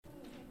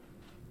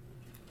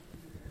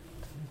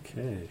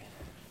Okay.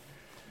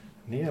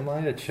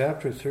 Nehemiah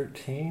chapter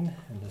 13,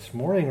 and this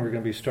morning we're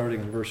going to be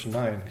starting in verse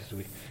 9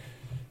 because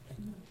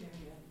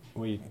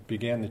we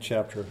began the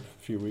chapter a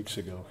few weeks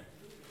ago.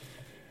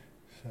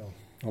 So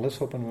well, let's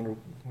open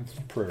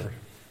with prayer.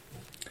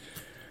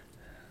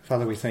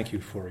 Father, we thank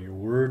you for your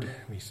word.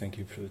 We thank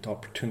you for the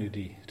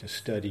opportunity to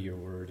study your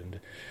word and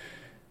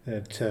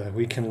that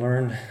we can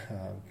learn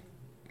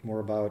more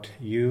about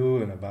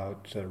you and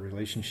about the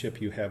relationship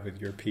you have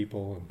with your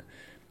people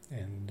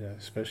and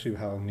especially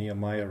how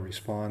Nehemiah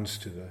responds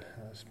to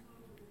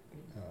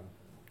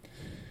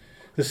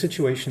the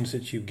situations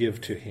that you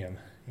give to him.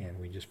 And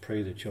we just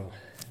pray that you'll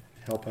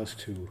help us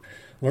to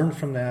learn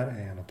from that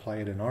and apply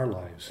it in our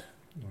lives.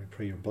 And we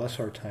pray you bless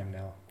our time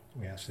now.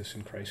 We ask this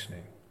in Christ's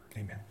name.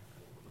 Amen.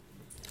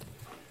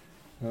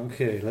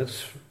 Okay,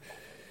 let's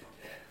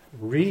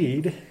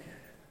read.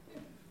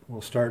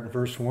 We'll start in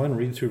verse 1,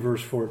 read through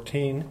verse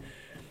 14.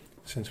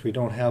 Since we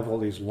don't have all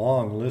these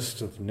long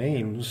lists of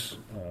names,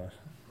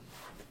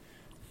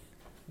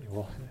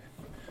 we'll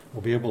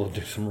be able to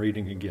do some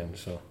reading again.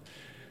 So,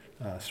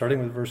 starting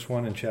with verse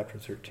 1 in chapter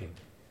 13.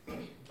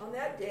 On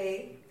that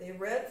day, they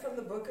read from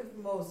the book of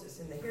Moses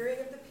in the hearing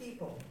of the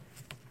people,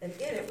 and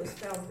in it was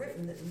found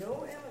written that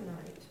no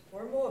Ammonite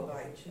or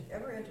Moabite should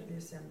ever enter the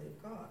assembly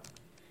of God.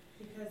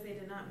 Because they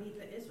did not meet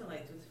the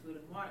Israelites with food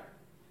and water.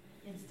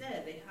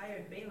 Instead, they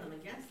hired Balaam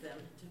against them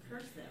to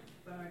curse them,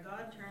 but our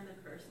God turned the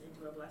curse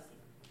into a blessing.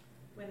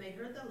 When they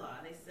heard the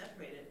law, they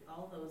separated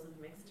all those of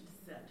mixed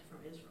descent from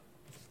Israel.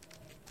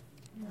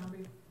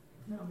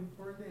 Now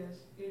before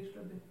this, each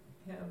of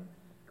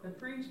the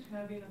priest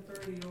having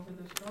authority over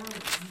the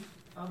storeroom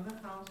of the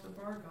house of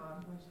our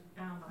God was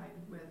allied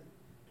with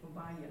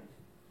Tobiah.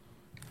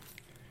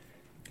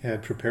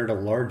 Had prepared a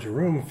large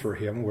room for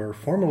him where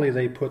formerly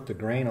they put the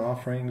grain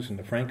offerings and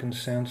the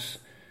frankincense,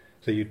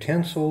 the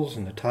utensils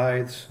and the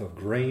tithes of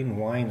grain,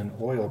 wine, and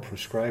oil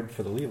prescribed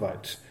for the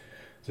Levites,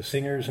 the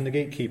singers and the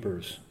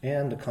gatekeepers,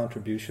 and the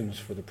contributions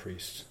for the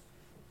priests.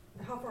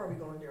 How far are we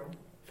going, Daryl?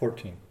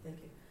 14. Thank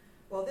you.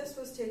 While this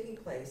was taking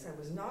place, I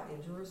was not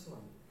in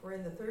Jerusalem, for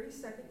in the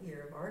 32nd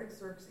year of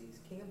Artaxerxes,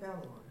 king of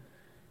Babylon,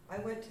 I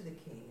went to the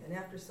king, and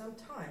after some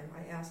time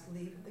I asked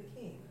leave of the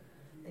king,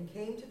 and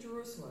came to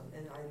Jerusalem,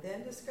 and I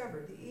then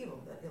discovered the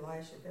evil that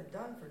Elisha had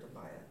done for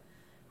Tobiah,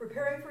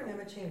 preparing for him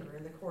a chamber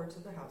in the courts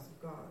of the house of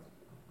God.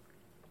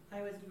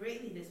 I was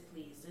greatly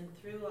displeased and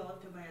threw all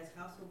of Tobiah's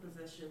household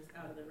possessions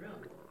out of the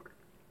room.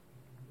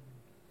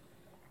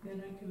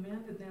 Then I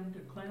commanded them to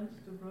cleanse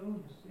the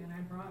rooms, and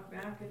I brought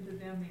back into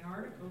them the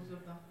articles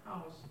of the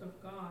house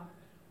of God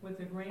with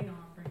the grain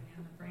offering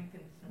and the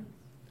frankincense.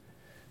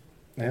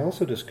 I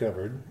also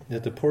discovered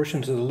that the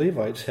portions of the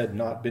Levites had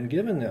not been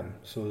given them,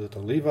 so that the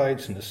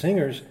Levites and the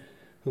singers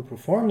who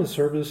performed the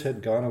service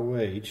had gone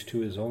away, each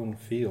to his own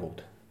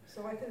field.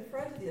 So I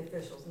confronted the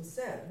officials and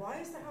said, "Why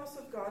is the house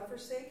of God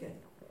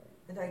forsaken?"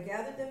 And I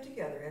gathered them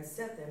together and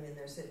set them in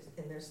their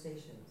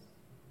stations.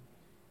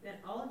 Then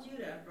all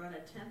Judah brought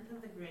a tenth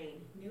of the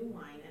grain, new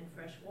wine, and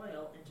fresh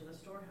oil into the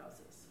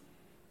storehouses.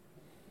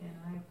 And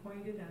I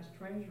appointed as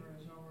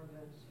treasurers over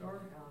the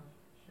storehouse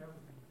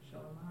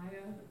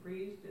Shelemiah the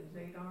priest, and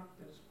Zadok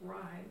the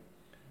scribe,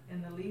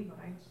 and the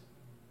Levites,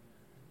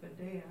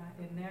 Bedaiah,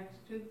 and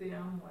next to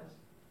them was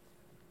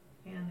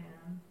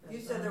Hanan. You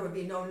said there would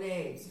be no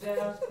names.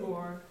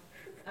 Zedekor,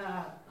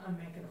 I'm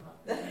making them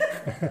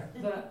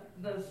up.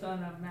 the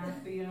son of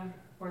Matthiah,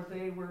 for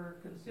they were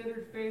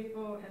considered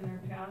faithful, and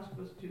their task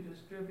was to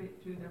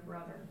distribute to their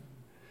brethren.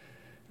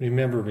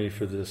 Remember me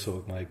for this,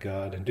 O my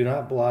God, and do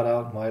not blot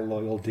out my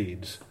loyal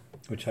deeds,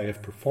 which I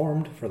have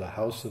performed for the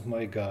house of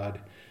my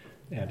God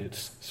and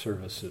its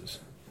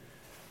services.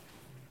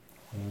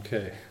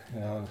 Okay,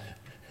 now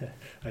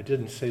I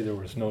didn't say there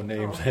was no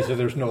names. I said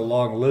there's no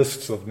long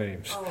lists of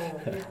names. Oh,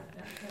 yeah.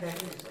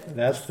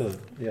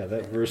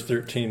 That verse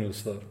 13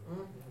 was the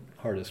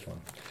hardest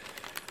one.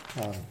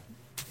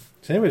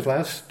 So anyways,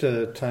 last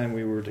time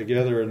we were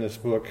together in this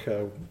book,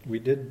 we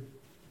did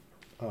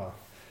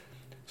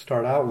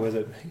start out with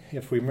it.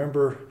 If we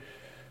remember,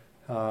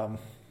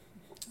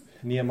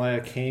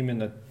 Nehemiah came in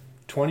the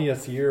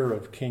 20th year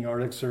of King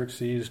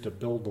Artaxerxes to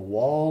build the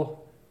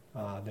wall.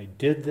 They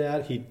did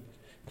that.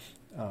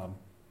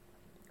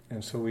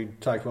 And so we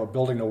talked about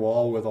building the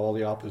wall with all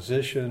the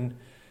opposition.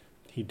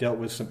 He dealt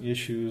with some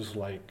issues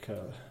like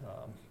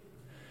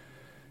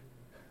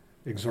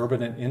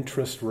exorbitant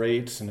interest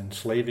rates and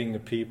enslaving the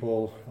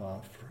people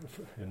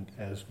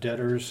as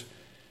debtors.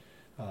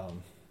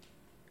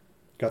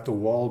 Got the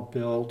wall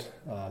built.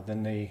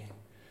 Then they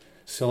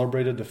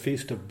celebrated the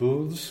Feast of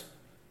Booths,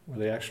 where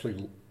they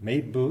actually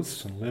made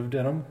booths and lived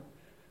in them.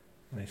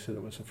 And they said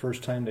it was the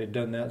first time they'd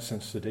done that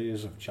since the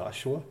days of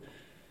Joshua.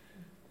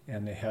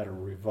 And they had a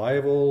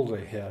revival.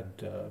 They had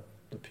the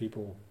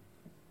people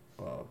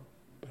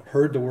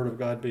heard the Word of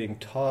God being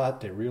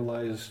taught. They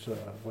realized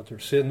what their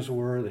sins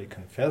were. They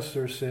confessed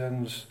their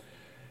sins.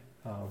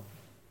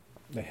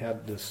 They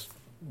had this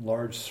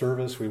large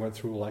service. We went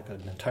through like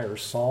an entire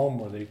psalm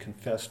where they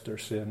confessed their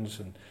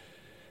sins.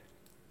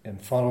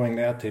 And following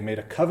that, they made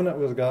a covenant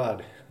with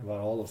God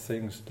about all the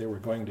things they were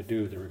going to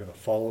do. They were going to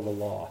follow the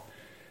law.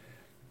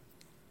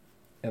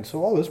 And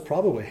so all this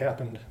probably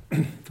happened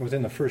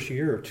within the first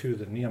year or two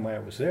that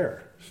Nehemiah was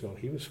there. So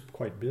he was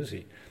quite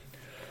busy.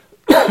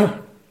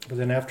 But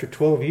then after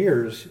 12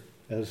 years,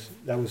 as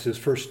that was his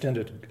first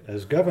stint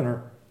as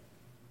governor,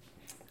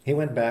 he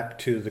went back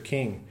to the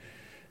king,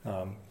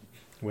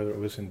 whether it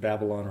was in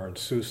Babylon or in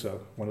Susa,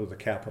 one of the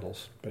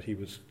capitals. But he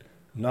was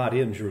not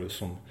in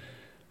Jerusalem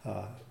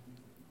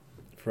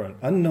for an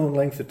unknown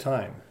length of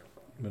time.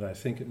 But I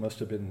think it must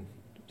have been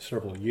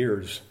several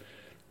years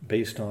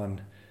based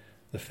on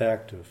the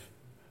fact of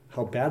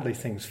how badly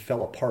things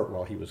fell apart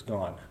while he was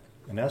gone.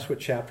 And that's what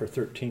chapter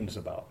 13 is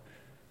about.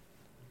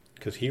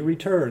 Because he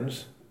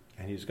returns,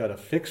 and he's got to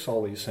fix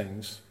all these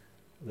things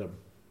that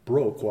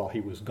broke while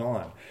he was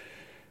gone.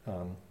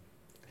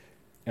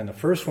 And the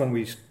first one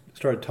we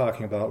started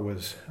talking about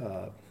was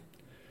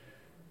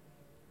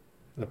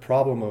the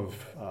problem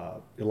of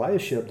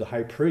Eliashib, the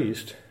high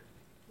priest,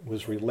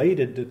 was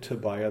related to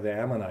Tobiah the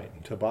Ammonite.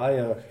 And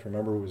Tobiah, if you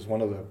remember, was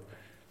one of the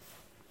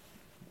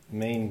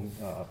main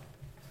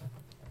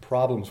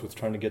problems with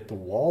trying to get the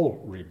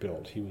wall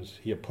rebuilt.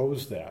 He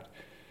opposed that.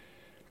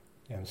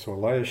 And so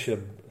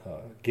Eliashib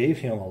gave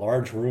him a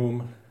large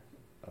room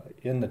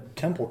in the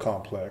temple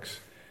complex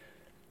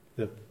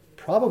that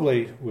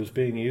probably was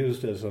being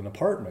used as an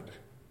apartment.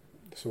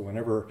 So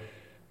whenever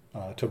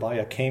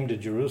Tobiah came to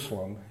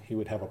Jerusalem, he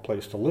would have a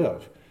place to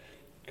live,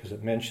 because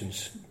it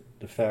mentions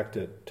the fact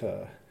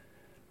that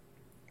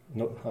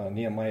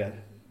Nehemiah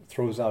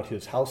throws out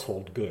his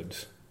household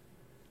goods.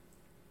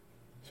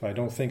 So I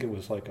don't think it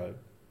was like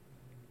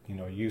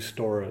you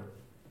store a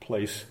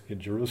place in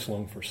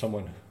Jerusalem for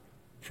someone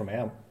from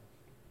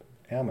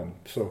Ammon.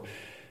 So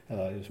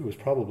it was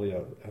probably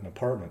an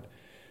apartment.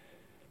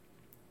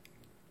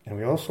 And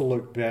we also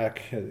looked back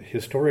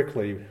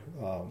historically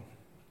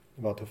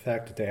about the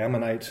fact that the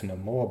Ammonites and the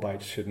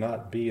Moabites should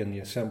not be in the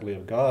assembly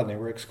of God, and they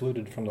were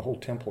excluded from the whole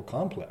temple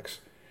complex.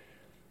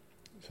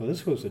 So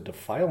this was a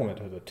defilement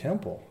of the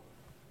temple,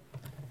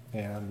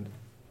 and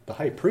the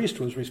high priest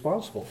was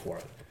responsible for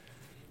it.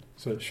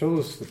 So it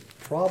shows the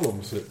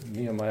problems that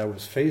Nehemiah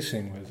was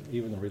facing with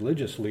even the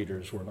religious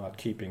leaders were not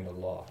keeping the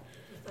law.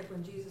 It's like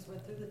when Jesus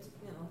went through the,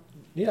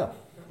 Yeah.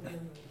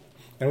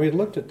 And we had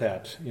looked at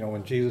that,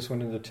 when Jesus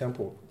went into the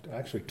temple,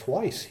 actually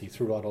twice he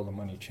threw out all the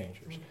money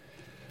changers.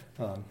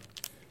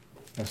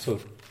 And so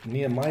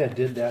Nehemiah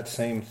did that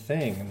same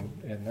thing,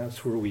 and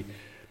that's where we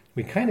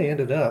kind of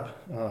ended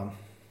up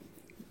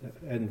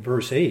in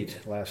verse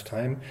 8 last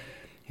time.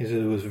 He said,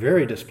 it was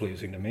very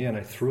displeasing to me, and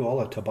I threw all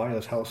of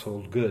Tobiah's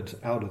household goods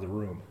out of the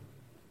room.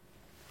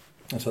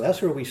 And so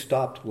that's where we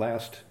stopped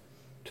last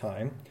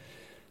time.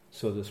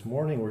 So this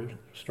morning we're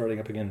starting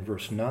up again in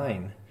verse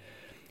 9.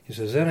 He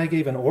says, then I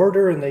gave an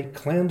order, and they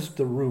cleansed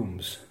the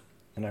rooms,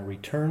 and I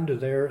returned to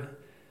there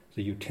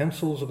the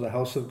utensils of the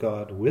house of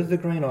God with the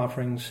grain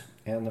offerings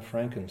and the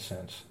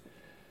frankincense.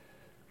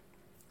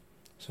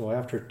 So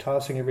after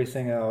tossing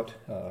everything out,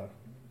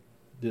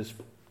 this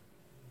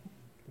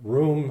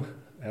room,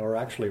 or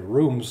actually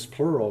rooms,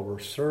 plural, were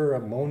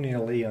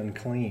ceremonially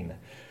unclean.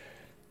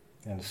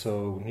 And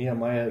so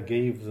Nehemiah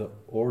gave the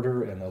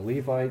order, and the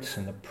Levites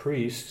and the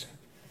priests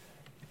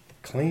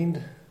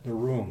cleaned the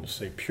rooms.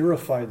 They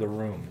purified the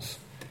rooms.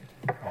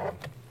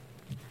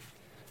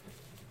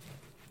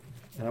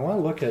 And I want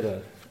to look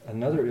at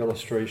another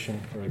illustration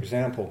or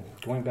example,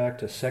 going back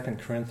to 2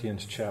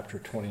 Corinthians chapter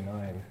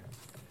 29.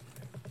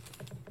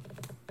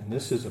 And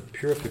this is a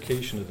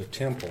purification of the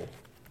temple,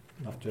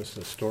 not just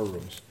the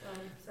storerooms.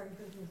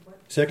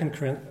 2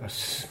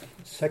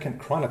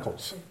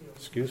 Chronicles.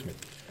 Excuse me.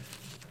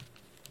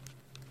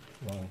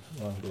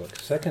 Wrong book.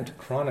 2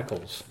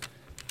 Chronicles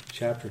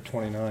chapter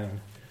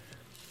 29.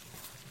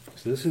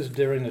 So this is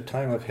during the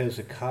time of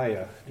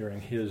Hezekiah,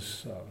 during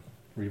his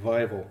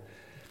revival.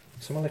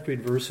 Someone like to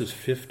read verses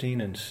 15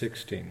 and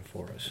 16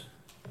 for us.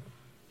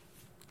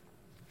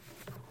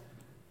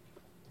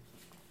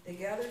 They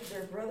gathered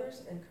their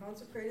brothers and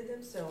consecrated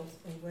themselves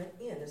and went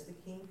in as the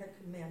king had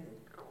commanded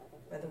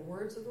by the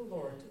words of the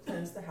Lord to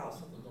cleanse the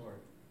house of the Lord.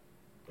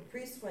 The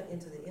priests went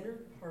into the inner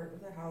part of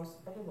the house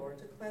of the Lord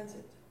to cleanse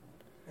it,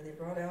 and they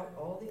brought out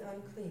all the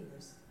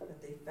uncleanness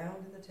that they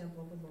found in the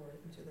temple of the Lord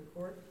into the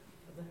court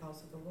of the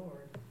house of the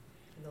Lord.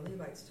 And the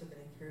Levites took it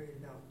and carried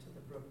it out to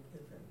the brook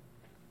Kidron.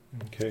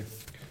 Okay.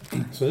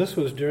 So this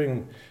was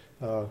during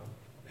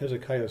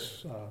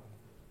Hezekiah's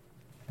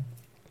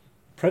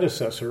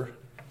predecessor.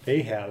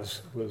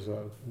 Ahaz was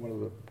one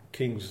of the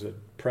kings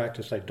that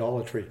practiced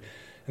idolatry.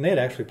 And they had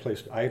actually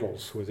placed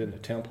idols within the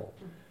temple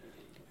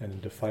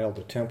and defiled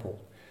the temple.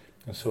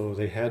 And so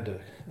they had to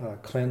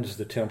cleanse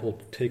the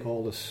temple, take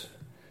all this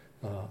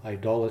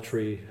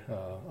idolatry,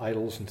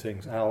 idols and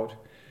things out.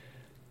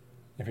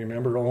 If you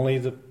remember, only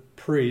the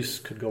priests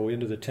could go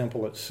into the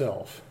temple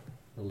itself.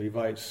 The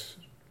Levites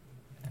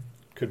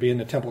could be in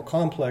the temple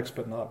complex,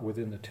 but not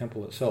within the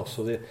temple itself.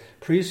 So the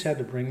priests had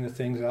to bring the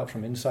things out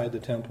from inside the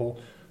temple.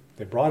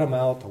 They brought them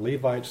out. The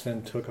Levites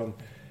then took them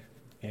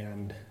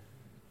and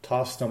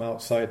tossed them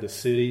outside the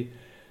city.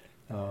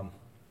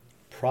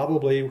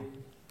 Probably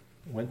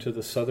went to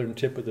the southern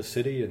tip of the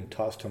city and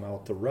tossed them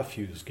out the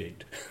refuse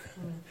gate.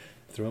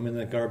 Threw them in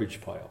the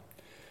garbage pile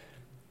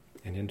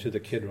and into the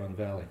Kidron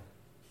Valley.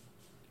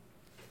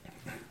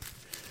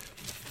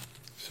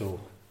 So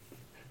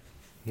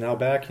now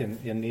back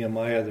in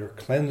Nehemiah, they're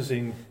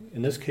cleansing,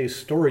 in this case,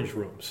 storage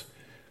rooms.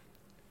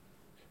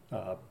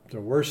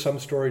 There were some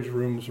storage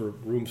rooms or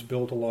rooms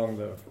built along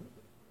the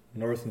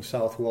north and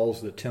south walls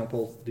of the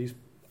temple.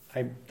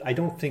 I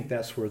don't think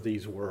that's where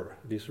these were.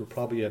 These were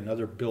probably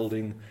another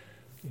building,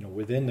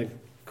 within the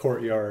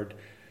courtyard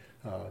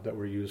that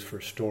were used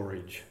for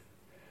storage.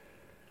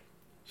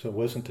 So it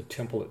wasn't the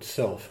temple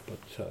itself,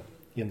 but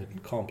in the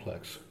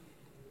complex.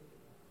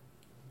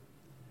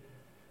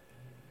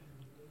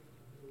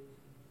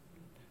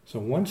 So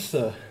once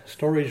the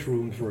storage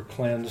rooms were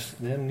cleansed,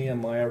 then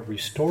Nehemiah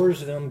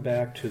restores them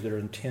back to their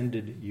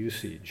intended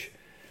usage.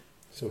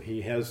 So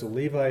he has the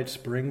Levites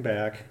bring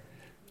back,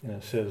 and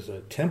it says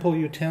the temple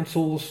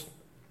utensils,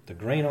 the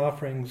grain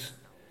offerings,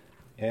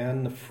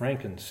 and the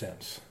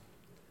frankincense.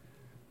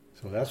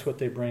 So that's what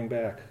they bring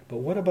back. But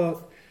what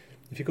about,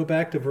 if you go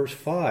back to verse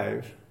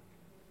 5,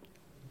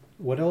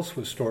 what else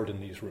was stored in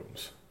these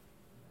rooms?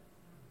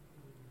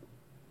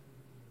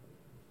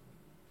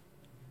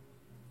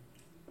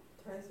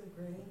 Tithes of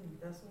grain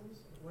and vessels,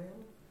 oil.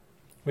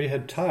 We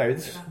had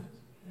tithes.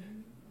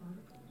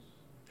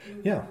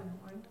 Yeah.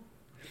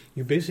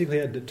 You basically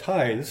had the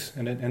tithes,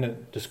 and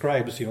it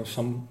describes,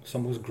 some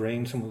was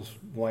grain, some was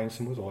wine,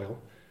 some was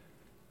oil,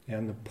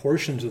 and the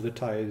portions of the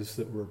tithes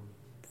that were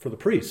for the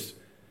priests.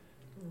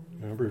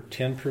 Mm-hmm. Remember,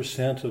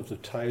 10% of the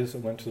tithes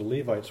that went to the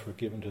Levites were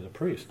given to the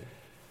priest.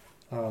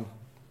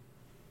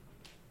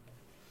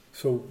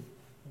 So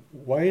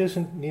why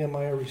isn't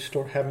Nehemiah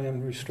having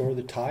them restore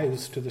the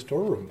tithes to the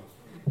storeroom?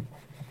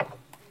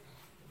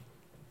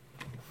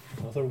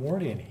 Well, there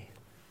weren't any.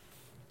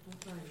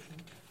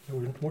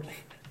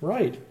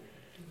 Right.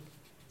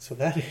 So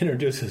that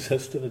introduces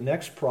us to the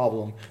next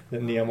problem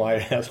that Nehemiah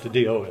has to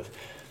deal with.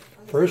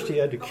 First, he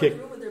had to kick. How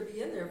much room would there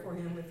be in there for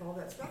him if all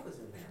that stuff was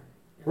in there?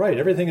 Right,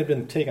 everything had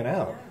been taken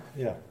out.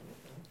 Yeah,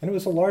 and it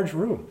was a large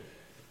room.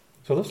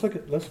 So let's look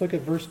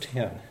at verse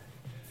 10. It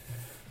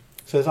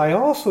says, "I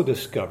also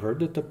discovered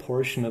that the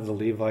portion of the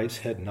Levites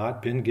had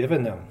not been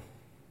given them,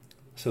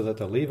 so that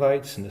the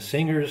Levites and the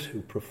singers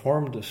who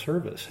performed the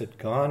service had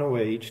gone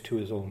away each to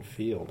his own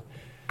field."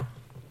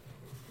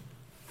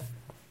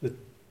 The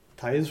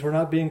tithes were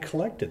not being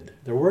collected.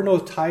 There were no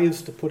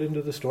tithes to put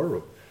into the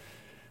storeroom.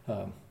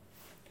 So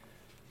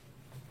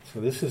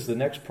this is the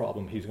next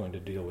problem he's going to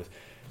deal with.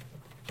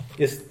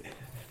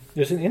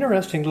 There's an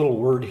interesting little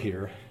word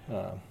here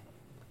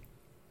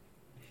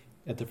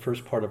at the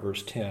first part of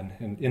verse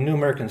 10. In New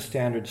American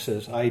Standard it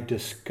says, "I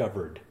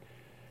discovered."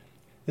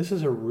 This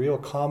is a real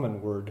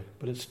common word,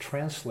 but it's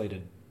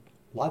translated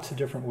lots of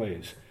different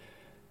ways.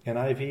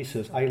 NIV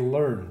says, "I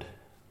learned."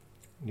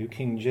 New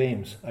King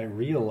James, "I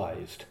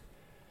realized."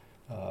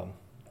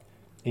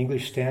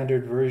 English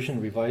Standard Version,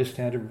 Revised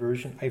Standard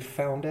Version, "I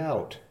found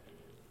out."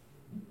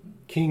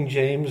 King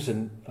James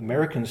and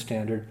American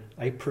Standard,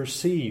 "I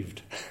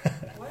perceived." Why does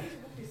it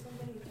have to be so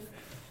many different?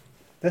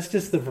 That's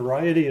just the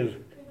variety of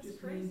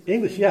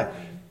English, yeah.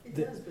 It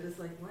does, but it's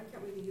like, why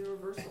can't we be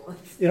universal?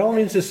 It all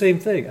means the same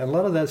thing. A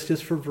lot of that's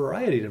just for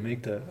variety to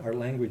make our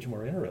language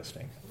more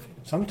interesting.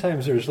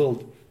 Sometimes there's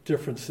little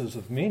differences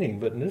of meaning,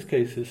 but in this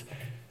case,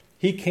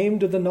 he came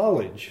to the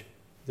knowledge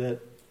that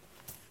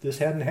this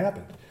hadn't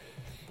happened.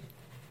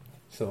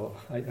 So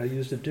I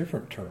used a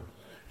different term.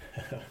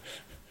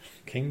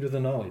 Came to the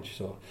knowledge.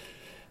 So,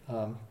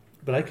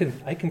 but I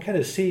can kind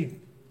of see,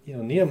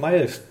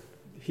 Nehemiah.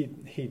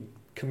 He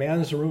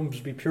commands the rooms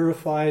be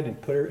purified and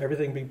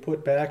everything be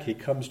put back. He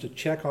comes to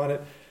check on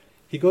it.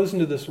 He goes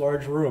into this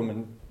large room,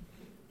 and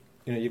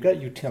you've got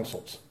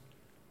utensils.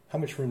 How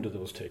much room do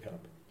those take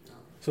up?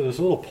 So there's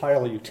a little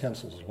pile of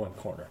utensils in one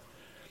corner,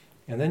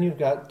 and then you've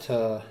got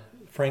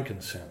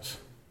frankincense,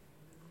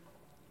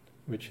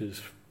 which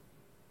is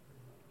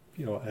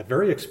a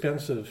very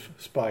expensive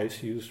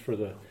spice used for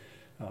the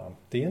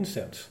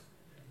incense.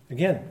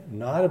 Again,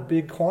 not a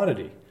big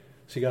quantity.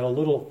 So you got a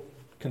little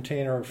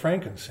container of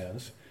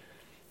frankincense,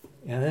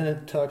 and then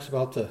it talks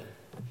about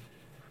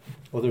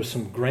there's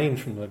some grain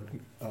from the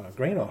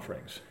grain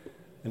offerings,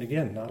 and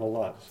again, not a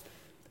lot.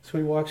 So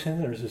he walks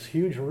in, there's this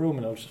huge room,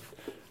 and there's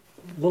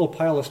a little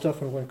pile of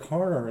stuff in one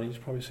corner, and he's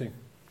probably saying,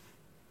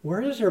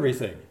 "Where is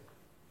everything?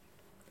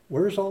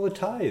 Where's all the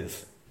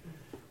tithes?"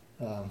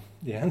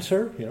 The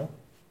answer,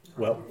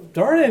 well,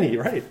 there aren't any,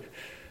 right?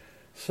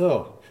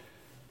 So,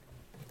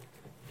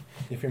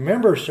 if you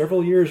remember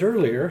several years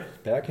earlier,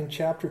 back in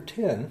chapter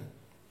 10,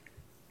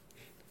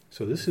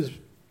 so this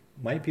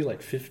might be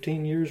like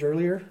 15 years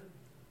earlier,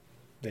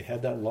 they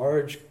had that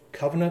large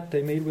covenant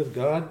they made with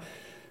God.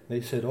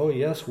 They said, "Oh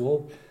yes,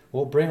 we'll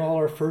bring all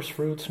our first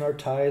fruits and our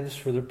tithes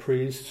for the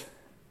priests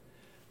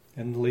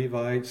and the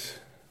Levites.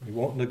 We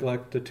won't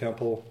neglect the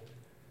temple."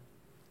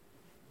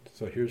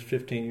 So here's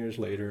 15 years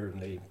later,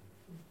 and they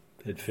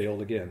had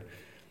failed again.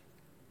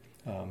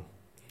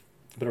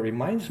 But it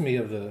reminds me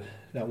of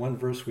that one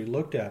verse we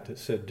looked at that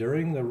said,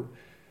 during the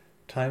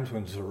times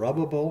when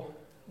Zerubbabel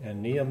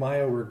and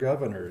Nehemiah were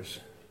governors,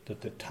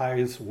 that the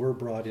tithes were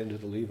brought into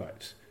the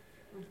Levites.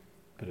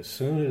 But as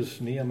soon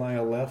as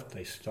Nehemiah left,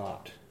 they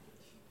stopped.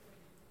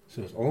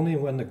 So it's only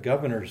when the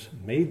governors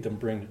made them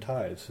bring the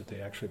tithes that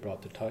they actually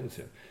brought the tithes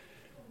in.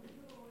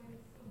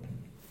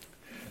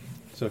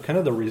 So kind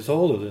of the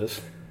result of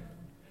this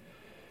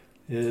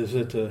is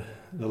that the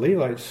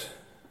Levites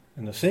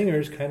and the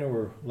singers kind of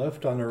were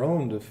left on their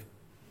own to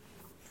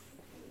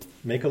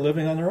make a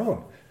living on their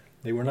own.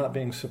 They were not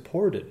being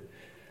supported.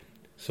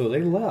 So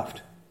they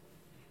left.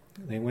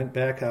 They went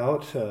back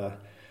out,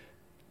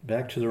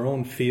 back to their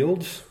own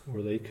fields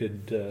where they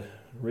could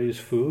raise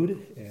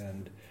food.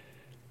 And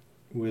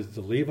with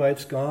the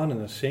Levites gone and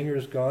the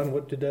singers gone,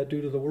 what did that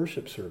do to the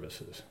worship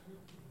services?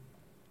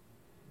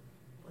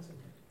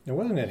 There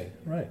wasn't any,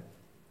 right.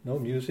 No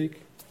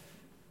music.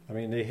 I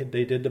mean,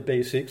 they did the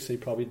basics. They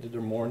probably did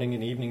their morning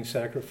and evening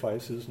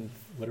sacrifices and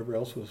whatever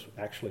else was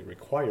actually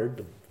required,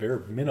 the bare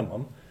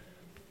minimum.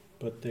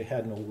 But they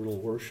had no real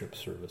worship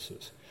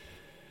services.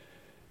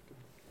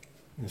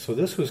 And so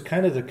this was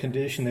kind of the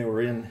condition they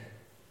were in,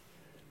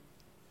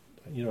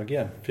 you know,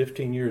 again,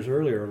 15 years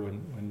earlier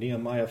when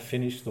Nehemiah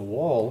finished the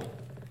wall,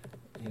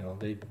 you know,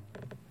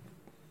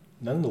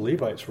 none of the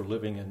Levites were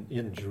living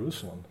in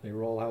Jerusalem. They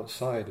were all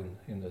outside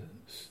in the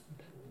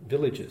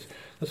villages.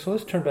 So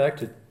let's turn back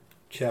to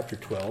chapter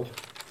 12.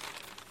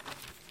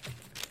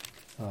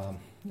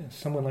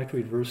 Someone like to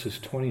read verses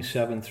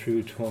 27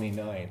 through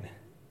 29.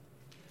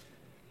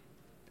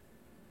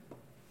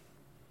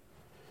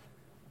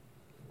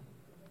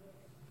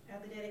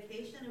 At the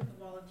dedication of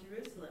the wall of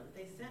Jerusalem,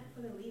 they sent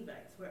for the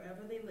Levites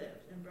wherever they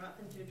lived and brought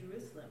them to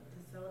Jerusalem to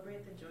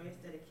celebrate the joyous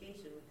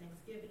dedication with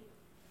thanksgiving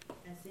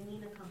and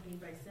singing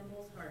accompanied by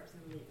cymbals, harps,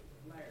 and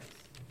lyres.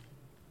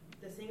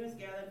 The singers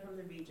gathered from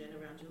the region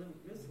around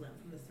Jerusalem,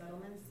 from the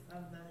settlements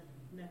of the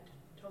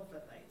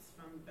Netophathites,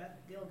 from Beth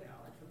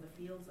Gilgal, and from the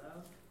fields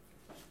of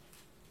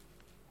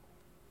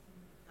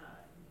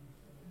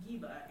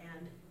Geba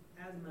and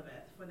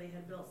Azmaveth, for they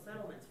had built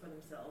settlements for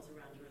themselves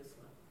around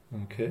Jerusalem.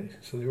 Okay,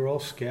 so they were all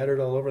scattered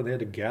all over. They had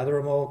to gather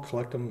them all,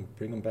 collect them,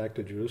 bring them back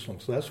to Jerusalem.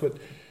 So that's what,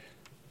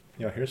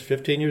 you know, here's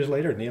 15 years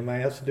later,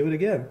 Nehemiah has to do it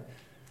again.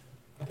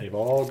 They've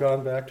all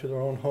gone back to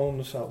their own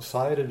homes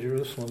outside of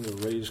Jerusalem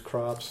to raise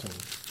crops and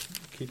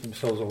keep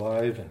themselves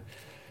alive, and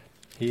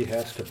he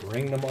has to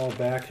bring them all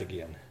back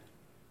again.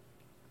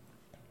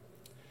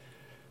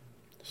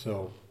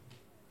 So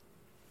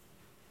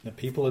the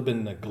people have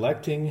been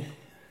neglecting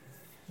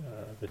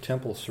the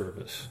temple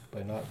service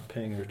by not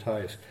paying their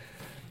tithes.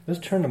 Let's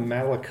turn to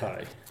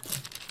Malachi,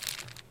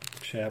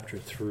 chapter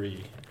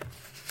 3.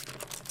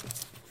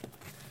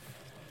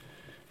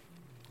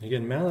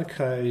 Again,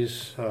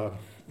 Malachi's,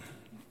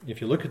 if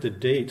you look at the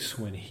dates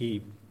when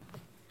he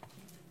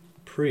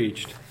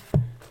preached,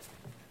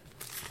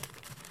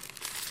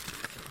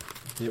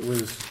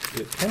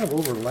 it kind of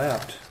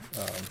overlapped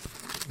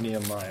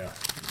Nehemiah.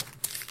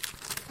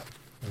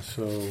 And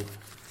so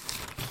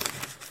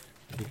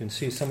you can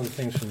see some of the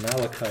things from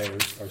Malachi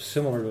are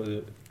similar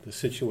to the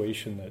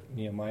situation that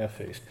Nehemiah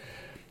faced.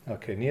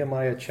 Okay,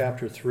 Nehemiah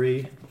chapter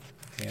 3,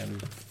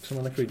 and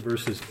someone like to read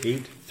verses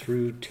 8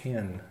 through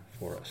 10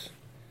 for us.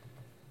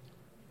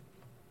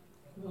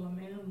 Will a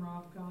man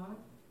rob God?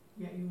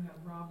 Yet you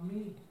have robbed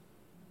me.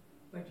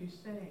 But you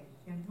say,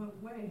 in what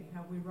way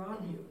have we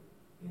robbed you?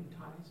 In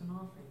tithes and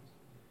offerings.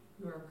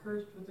 You are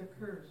cursed with a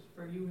curse,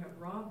 for you have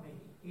robbed me,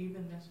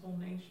 even this whole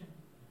nation.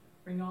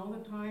 Bring all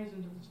the tithes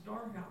into the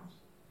storehouse,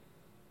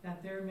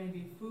 that there may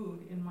be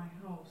food in my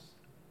house.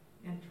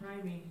 And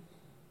try me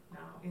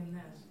now in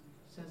this,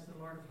 says the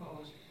Lord of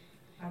hosts.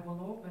 I will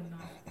open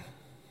not,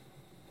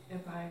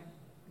 if I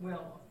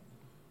will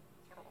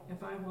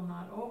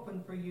not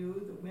open for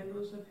you the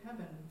windows of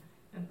heaven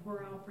and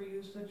pour out for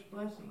you such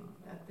blessing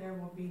that there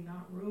will be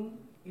not room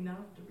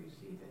enough to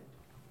receive it.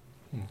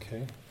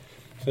 Okay.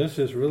 So this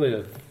is really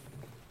a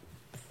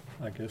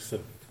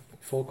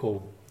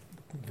focal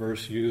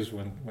verse used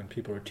when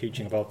people are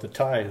teaching about the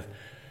tithe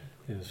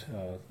is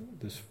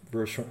these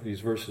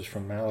verses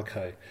from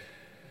Malachi.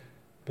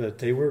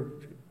 But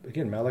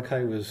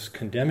Malachi was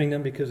condemning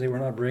them because they were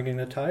not bringing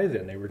the tithe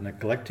in. They were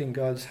neglecting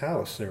God's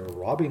house. They were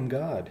robbing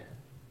God.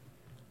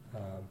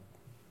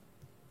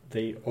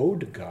 They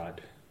owed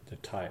God the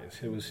tithes.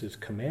 It was his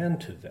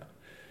command to them.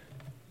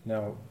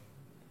 Now,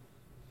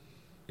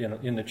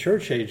 in the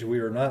church age, we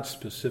are not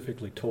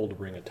specifically told to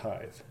bring a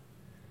tithe.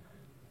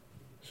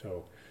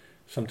 So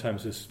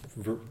sometimes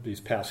these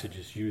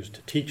passages used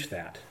to teach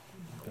that,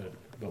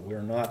 but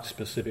we're not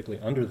specifically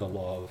under the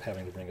law of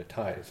having to bring a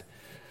tithe.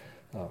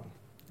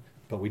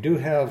 But we do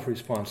have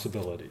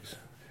responsibilities,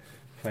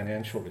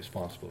 financial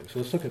responsibilities. So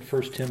let's look at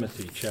 1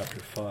 Timothy chapter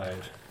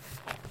 5.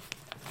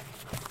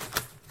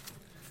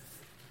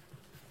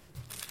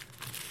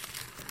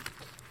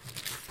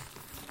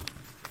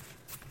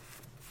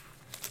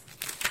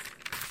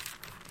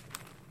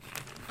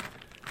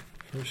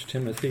 First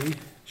Timothy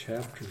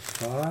chapter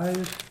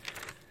 5,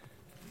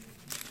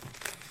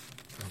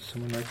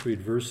 Someone like to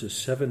read verses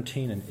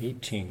 17 and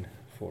 18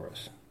 for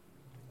us.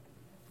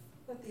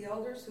 Let the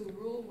elders who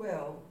rule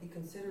well be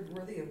considered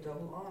worthy of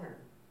double honor,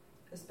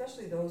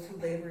 especially those who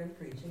labor in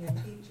preaching and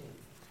teaching.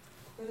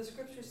 For the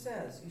scripture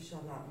says, "You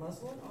shall not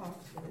muzzle an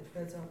ox when it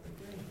treads out the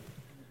grain,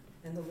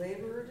 and the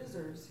laborer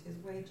deserves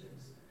his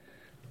wages."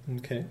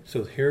 Okay,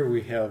 so here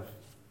we have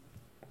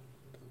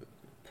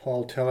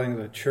Paul telling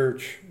the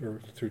church, or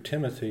through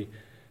Timothy,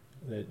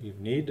 that you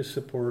need to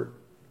support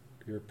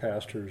your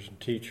pastors and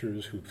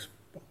teachers who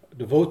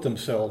devote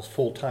themselves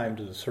full time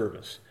to the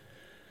service.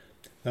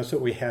 That's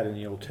what we had in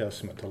the Old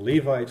Testament. The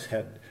Levites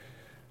had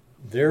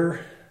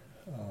their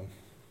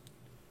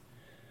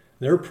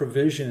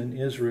provision in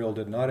Israel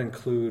did not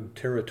include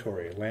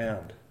territory,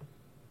 land.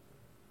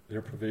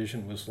 Their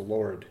provision was the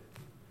Lord.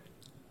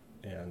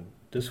 And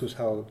this was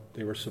how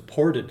they were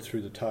supported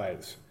through the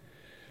tithes.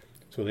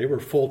 So they were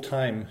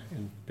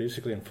full-time,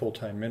 basically in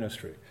full-time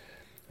ministry.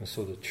 And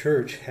so the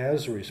church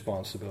has a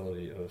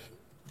responsibility of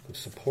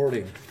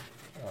supporting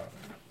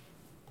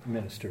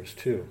ministers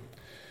too.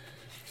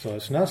 So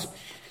it's not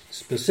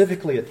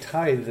specifically a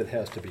tithe that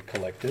has to be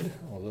collected,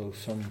 although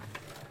some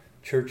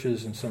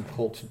churches and some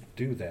cults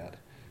do that.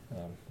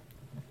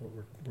 But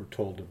we're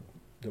told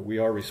that we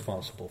are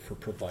responsible for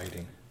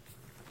providing.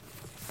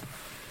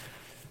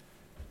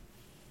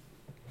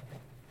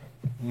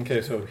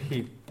 Okay, so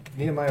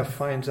Nehemiah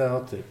finds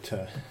out that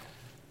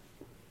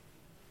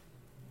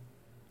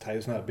tithe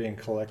is not being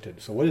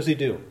collected. So what does he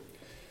do?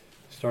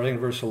 Starting in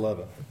verse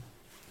 11.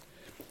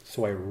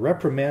 So I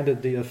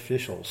reprimanded the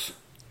officials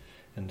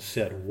and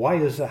said, "Why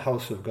is the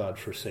house of God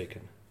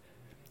forsaken?"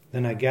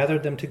 Then I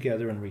gathered them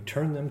together and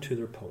returned them to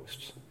their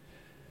posts.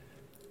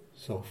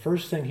 So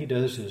first thing he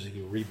does is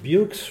he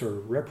rebukes or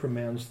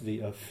reprimands the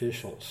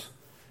officials.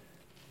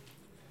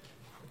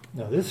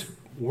 Now this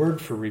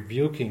word for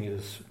rebuking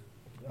is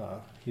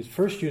he's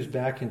first used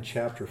back in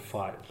chapter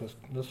 5.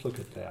 Let's look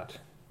at that.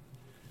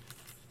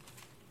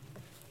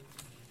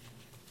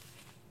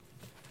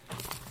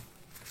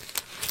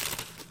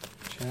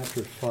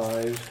 Chapter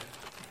 5.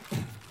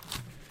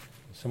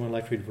 Someone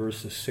like to read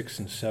verses 6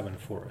 and 7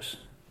 for us.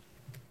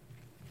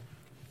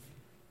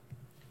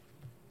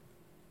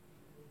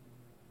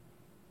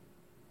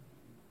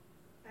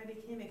 I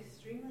became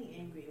extremely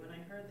angry when I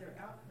heard their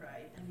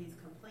outcry and these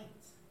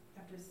complaints.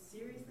 After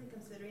seriously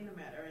considering the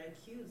matter, I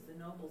accused the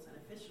nobles and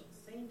officials,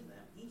 saying to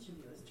them, "Each of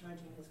you is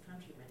charging his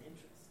countrymen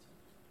interest."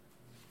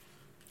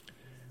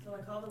 So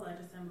I called a large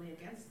assembly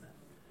against them.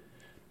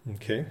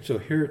 Okay, so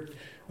here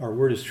our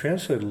word is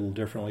translated a little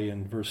differently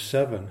in verse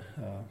 7.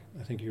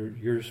 I think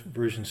your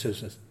version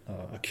says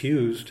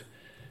accused.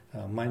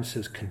 Mine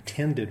says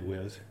contended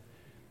with.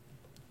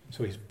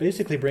 So he's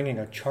basically bringing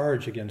a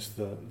charge against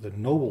the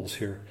nobles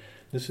here.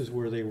 This is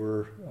where they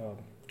were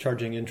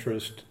charging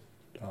interest,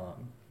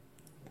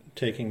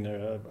 taking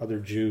the other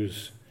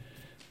Jews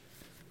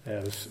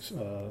as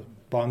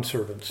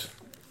bondservants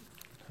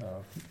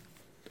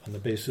on the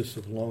basis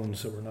of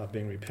loans that were not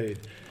being repaid.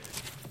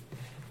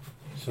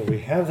 So we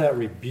have that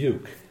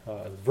rebuke,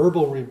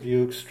 verbal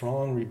rebuke,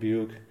 strong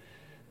rebuke,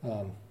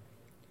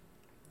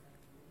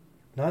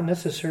 not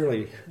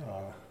necessarily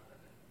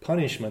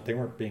punishment. They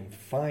weren't being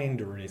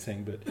fined or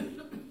anything, but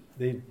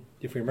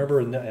if we remember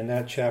in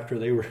that chapter,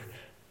 they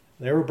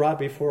were brought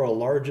before a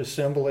large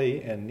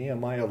assembly, and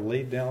Nehemiah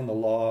laid down the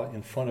law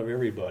in front of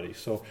everybody.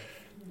 So,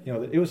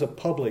 it was a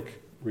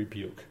public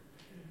rebuke.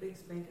 Big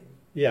spanking.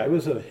 Yeah, it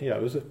was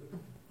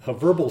a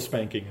verbal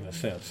spanking in a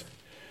sense.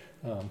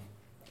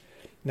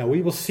 Now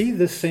we will see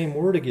this same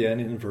word again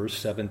in verse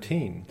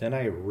 17. Then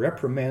I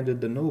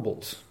reprimanded the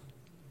nobles,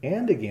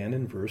 and again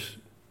in verse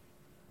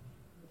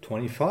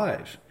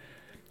 25.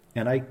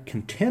 And I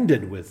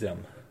contended with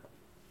them.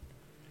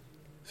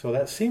 So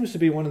that seems to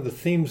be one of the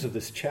themes of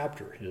this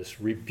chapter, is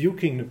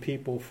rebuking the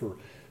people for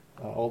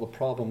all the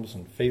problems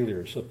and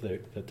failures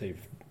that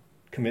they've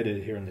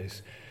committed here in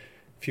these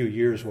few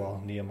years while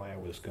Nehemiah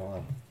was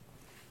gone.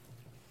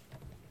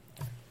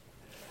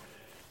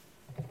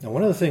 Now,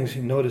 one of the things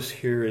you notice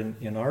here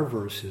in our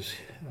verse is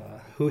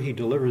who he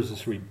delivers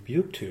this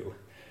rebuke to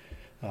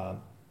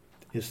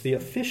is the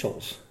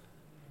officials.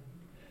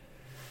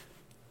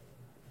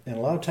 And a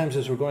lot of times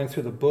as we're going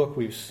through the book,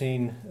 we've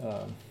seen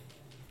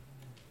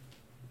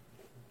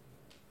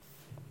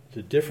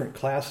the different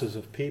classes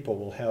of people.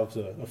 We'll have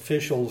the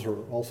officials,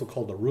 or also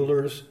called the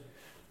rulers.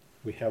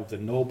 We have the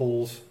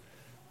nobles,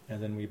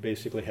 and then we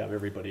basically have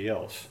everybody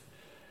else.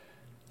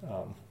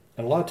 And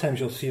a lot of times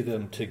you'll see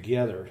them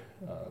together.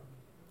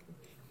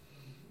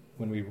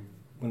 When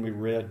we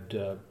read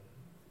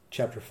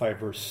chapter 5,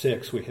 verse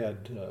 6, we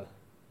had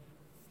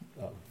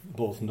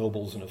both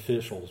nobles and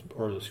officials,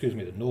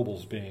 the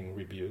nobles being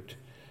rebuked.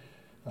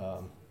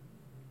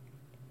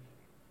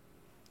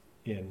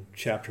 In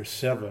chapter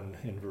 7,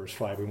 in verse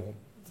 5, we won't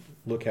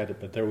look at it,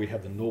 but there we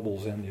have the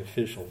nobles and the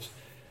officials.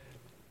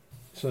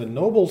 So the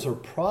nobles are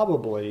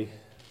probably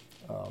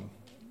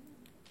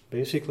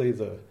basically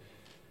I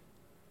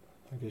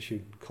guess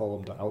you'd call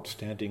them the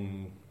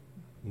outstanding,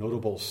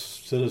 notable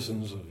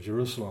citizens of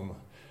Jerusalem,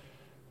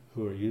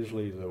 who are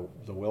usually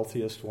the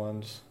wealthiest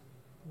ones.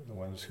 the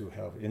ones who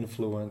have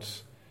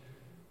influence,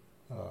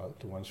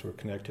 the ones who are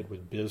connected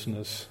with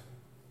business,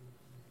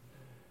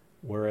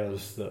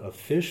 whereas the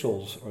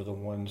officials are the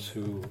ones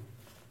who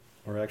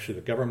are actually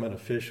the government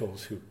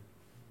officials who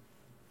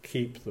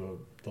keep the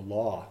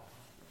law,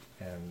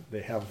 and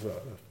they have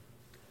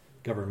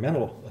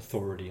governmental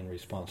authority and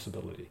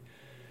responsibility.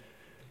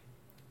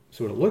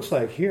 So what it looks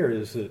like here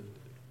is that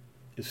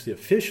it's the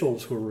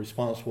officials who are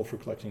responsible for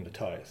collecting the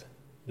tithe.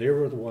 They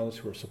were the ones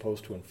who were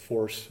supposed to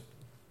enforce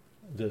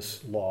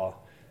this law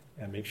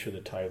and make sure the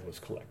tithe was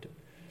collected.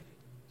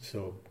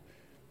 So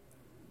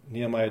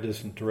Nehemiah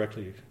doesn't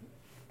directly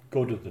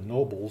go to the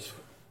nobles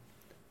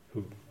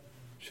who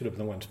should have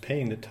been the ones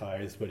paying the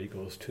tithes, but he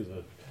goes to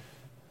the,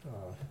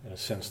 in a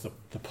sense,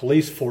 the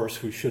police force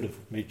who should have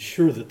made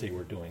sure that they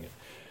were doing it.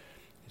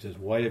 He says,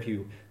 why have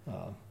you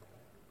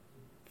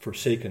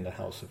forsaken the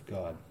house of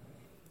God?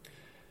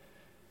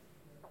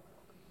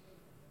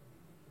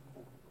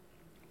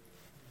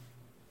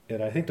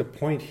 And I think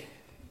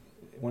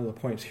one of the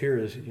points here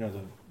is,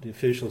 the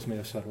officials may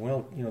have said,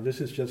 well,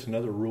 this is just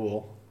another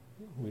rule.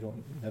 We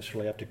don't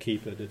necessarily have to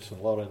keep it. It's a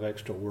lot of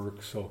extra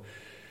work, so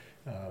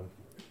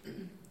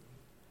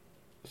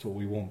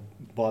we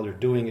won't bother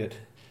doing it.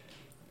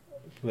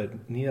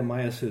 But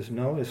Nehemiah says,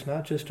 no, it's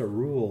not just a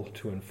rule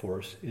to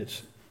enforce.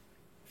 It's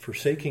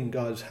forsaking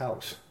God's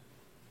house.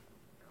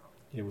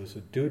 It was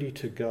a duty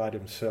to God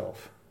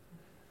himself,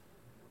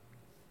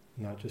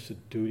 not just a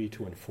duty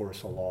to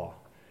enforce a law.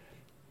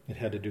 It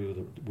had to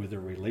do with a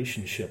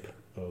relationship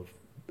of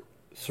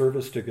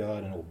service to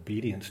God and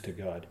obedience to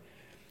God.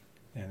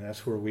 And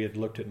that's where we had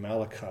looked at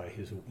Malachi.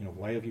 He said,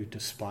 why have you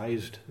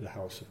despised the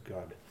house of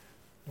God?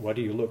 Why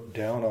do you look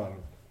down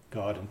on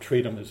God and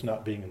treat him as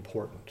not being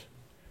important?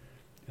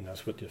 And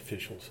that's what the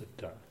officials had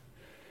done.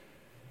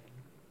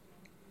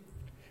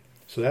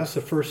 So that's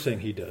the first thing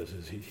he does,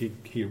 is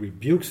he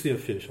rebukes the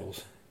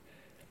officials.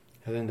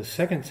 And then the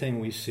second thing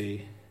we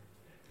see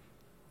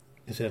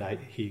is that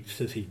he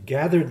says he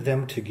gathered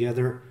them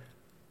together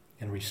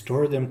and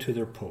restored them to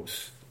their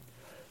posts.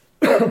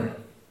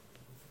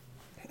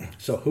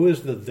 So who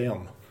is the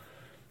them?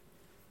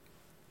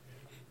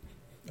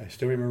 I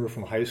still remember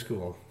from high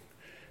school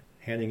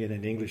handing in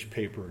an English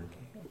paper and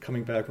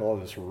coming back with all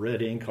this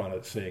red ink on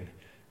it saying,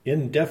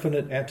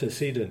 indefinite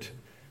antecedent.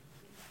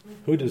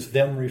 Who does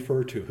them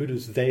refer to? Who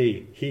does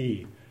they,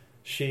 he,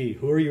 she,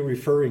 who are you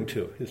referring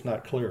to? It's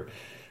not clear.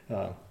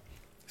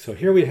 So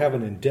here we have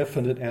an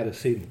indefinite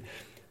antecedent.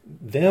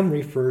 Them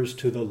refers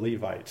to the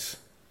Levites.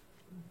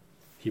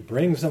 He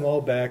brings them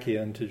all back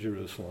into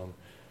Jerusalem,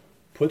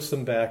 puts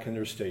them back in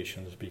their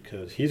stations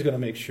because he's going to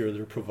make sure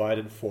they're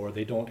provided for.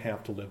 They don't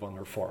have to live on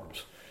their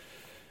farms.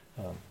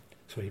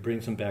 So he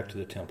brings them back to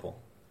the temple.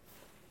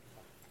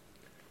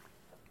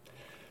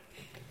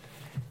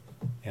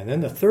 And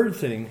then the third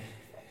thing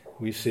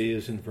we see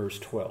is in verse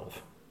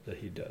 12 that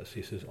he does.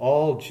 He says,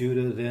 all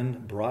Judah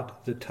then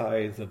brought the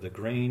tithe of the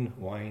grain,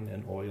 wine,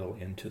 and oil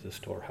into the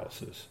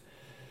storehouses.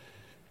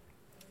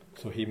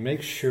 So he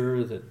makes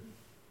sure that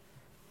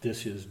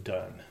this is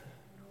done.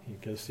 He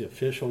gets the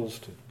officials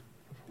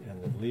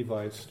and the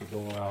Levites to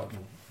go out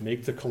and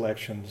make the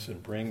collections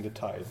and bring the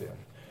tithe in.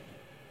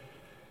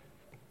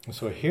 And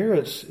so here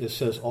it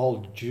says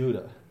all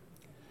Judah.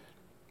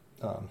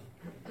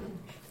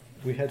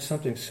 We had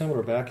something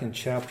similar back in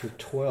chapter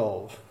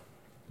 12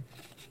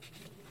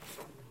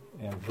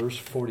 and verse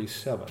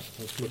 47.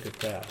 Let's look at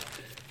that.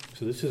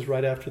 So this is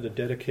right after the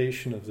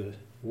dedication of the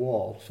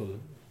wall. So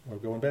we're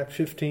going back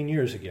 15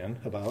 years again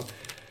about.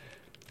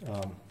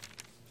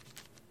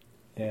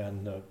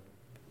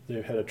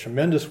 They had a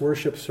tremendous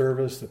worship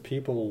service. The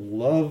people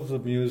loved the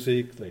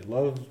music. They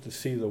loved to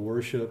see the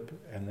worship.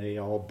 And they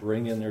all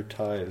bring in their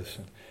tithes.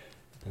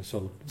 And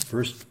so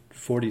verse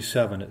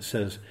 47, it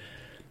says,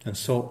 and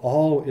so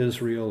all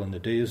Israel in the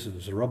days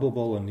of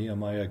Zerubbabel and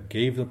Nehemiah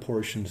gave the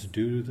portions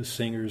due to the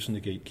singers and the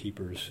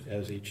gatekeepers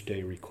as each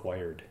day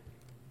required.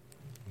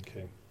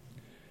 Okay.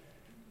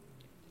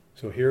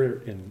 So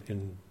here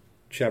in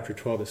chapter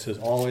 12 it says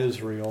all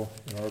Israel.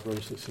 In our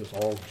verse it says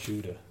all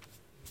Judah.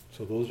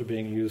 So those are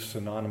being used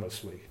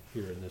synonymously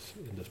here in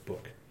this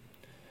book.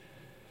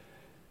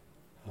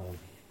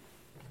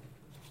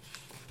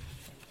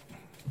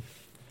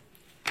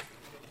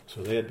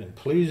 So they had been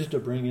pleased to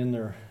bring in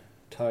their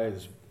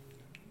tithes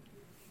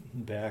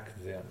back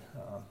then.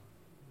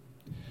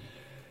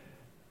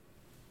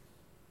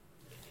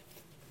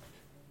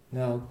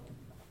 Now,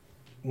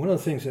 one of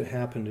the things that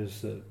happened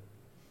is that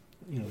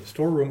the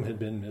storeroom had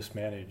been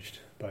mismanaged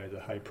by the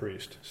high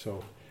priest.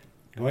 So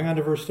going on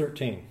to verse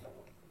 13,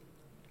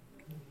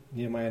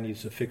 Nehemiah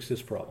needs to fix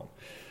this problem.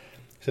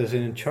 It says,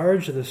 in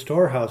charge of the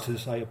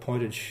storehouses I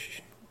appointed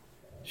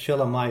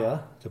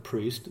Shelemiah the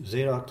priest,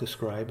 Zadok the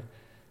scribe,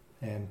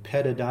 and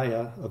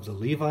Pedadiah of the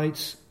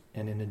Levites,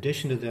 and in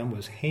addition to them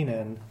was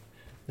Hanan,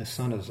 the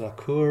son of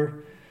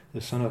Zakur, the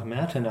son of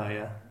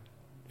Mattaniah,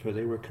 for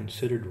they were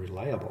considered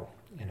reliable,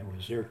 and it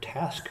was their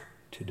task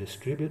to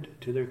distribute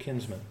to their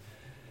kinsmen.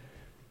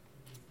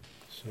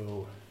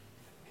 So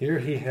here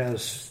he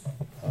has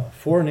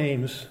 4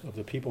 names of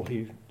the people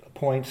he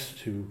appoints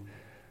to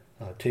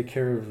take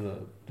care of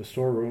the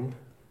storeroom.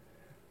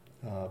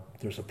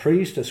 There's a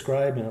priest, a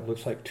scribe, and it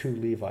looks like 2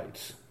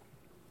 Levites.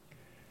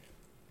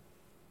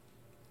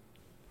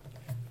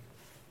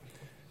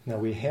 Now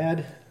we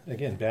had,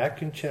 again,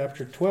 back in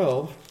chapter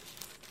 12,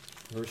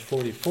 verse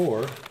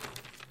 44,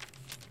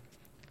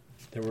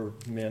 there were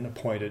men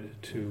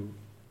appointed to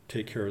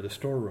take care of the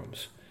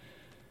storerooms.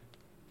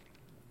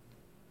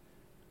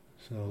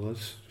 So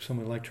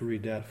someone would like to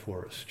read that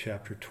for us,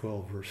 chapter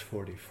 12, verse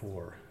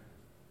 44.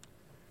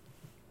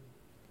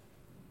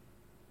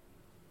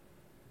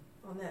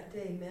 On that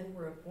day, men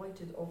were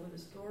appointed over the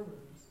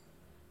storerooms,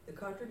 the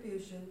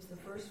contributions, the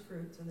first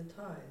fruits, and the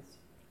tithes,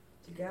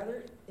 to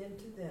gather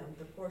into them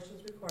the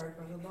portions required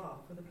by the law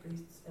for the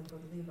priests and for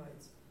the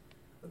Levites,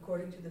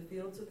 according to the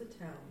fields of the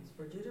towns.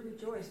 For Judah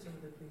rejoiced over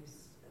the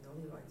priests and the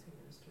Levites who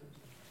ministered.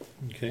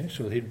 Okay,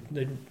 so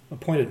they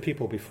appointed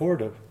people before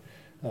to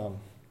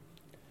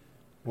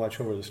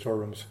watch over the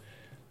storerooms.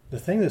 The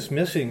thing that's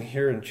missing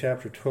here in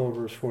chapter 12,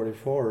 verse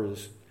 44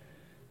 is,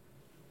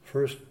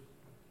 first,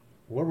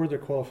 what were their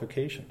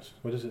qualifications?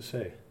 What does it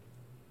say?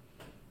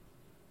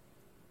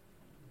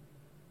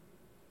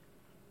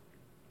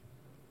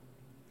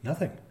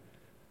 Nothing.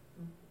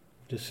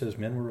 It just says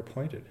men were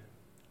appointed.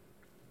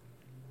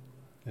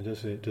 And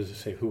does it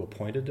say who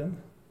appointed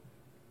them?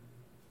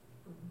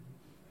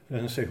 It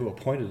doesn't say who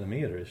appointed them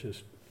either. It's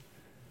just,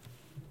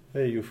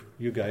 hey,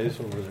 you guys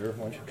over there,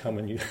 why don't you come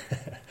and you...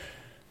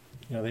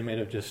 they may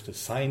have just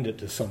assigned it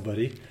to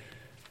somebody.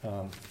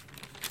 Not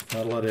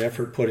a lot of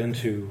effort put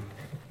into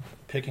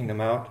picking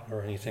them out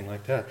or anything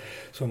like that.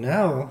 So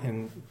now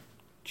in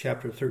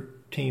chapter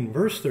 13,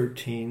 verse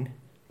 13,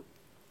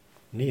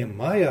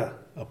 Nehemiah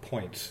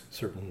appoints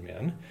certain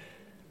men,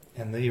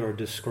 and they are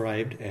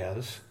described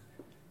as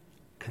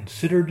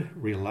considered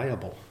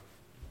reliable.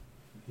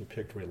 He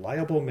picked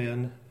reliable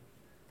men,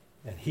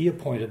 and he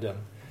appointed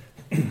them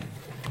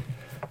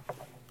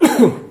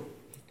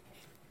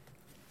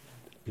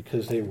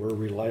because they were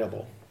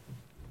reliable.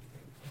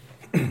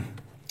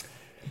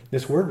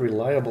 This word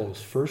reliable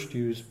is first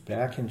used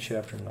back in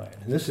chapter 9.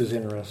 And this is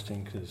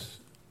interesting because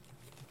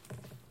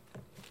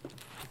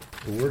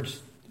the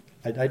words,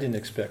 I didn't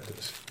expect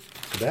this.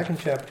 So back in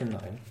chapter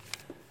 9,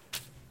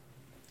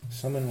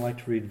 someone would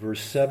like to read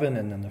verse 7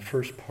 and then the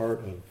first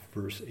part of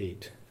verse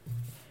 8.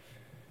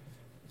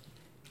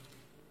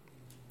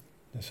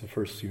 That's the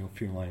first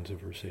few lines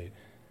of verse 8.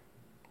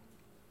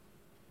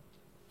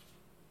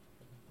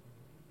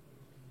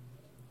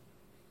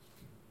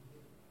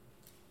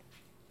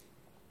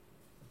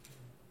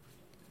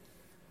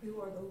 You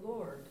are the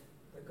Lord,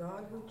 the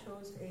God who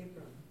chose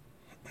Abram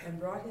and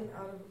brought him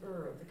out of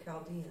Ur of the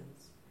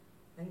Chaldeans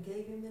and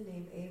gave him the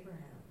name Abraham.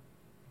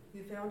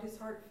 You found his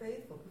heart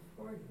faithful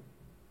before you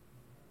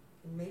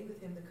and made with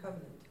him the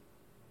covenant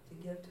to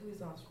give to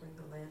his offspring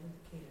the land of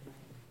the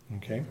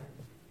Canaanites. Okay.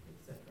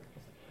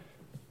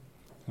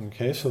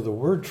 Okay, so the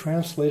word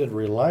translated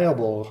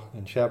reliable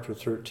in chapter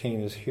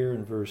 13 is here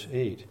in verse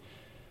 8,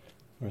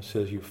 where it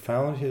says, you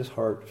found his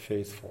heart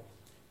faithful.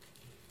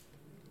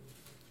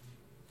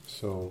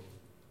 So,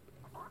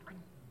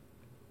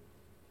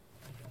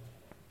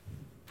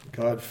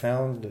 God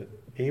found that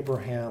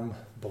Abraham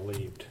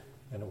believed,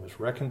 and it was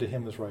reckoned to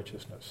him as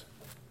righteousness.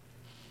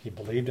 He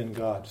believed in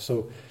God.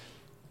 So,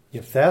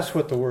 if that's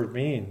what the word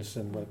means,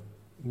 and what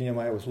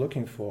Nehemiah was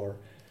looking for,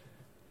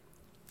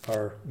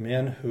 are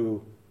men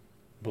who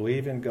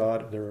believe in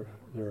God,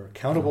 they're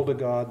accountable to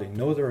God, they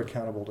know they're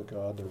accountable to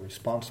God, they're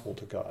responsible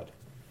to God.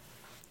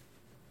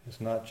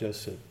 It's not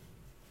just that,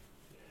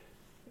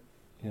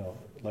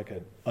 like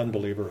an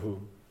unbeliever who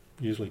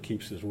usually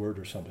keeps his word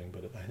or something,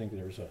 but I think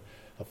there's a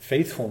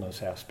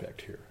faithfulness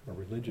aspect here, a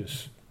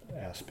religious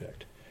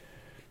aspect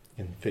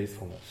in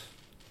faithfulness.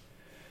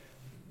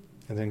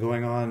 And then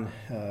going on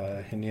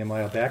in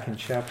Nehemiah, back in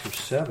chapter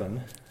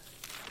 7,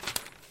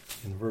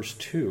 in verse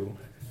 2,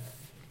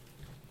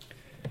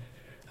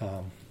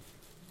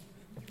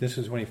 this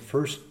is when he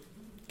first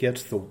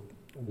gets the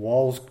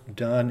walls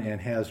done and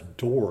has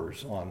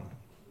doors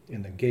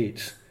in the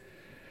gates.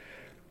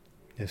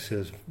 It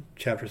says,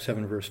 chapter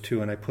 7, verse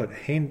 2, and I put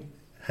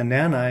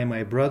Hanani,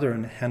 my brother,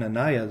 and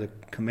Hananiah, the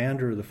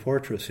commander of the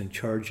fortress, in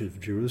charge of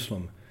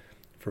Jerusalem,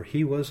 for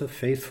he was a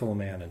faithful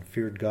man and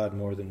feared God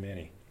more than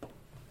many.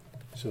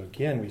 So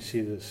again, we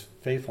see this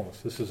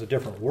faithfulness. This is a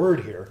different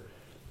word here.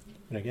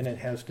 And again,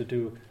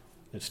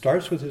 it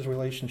starts with his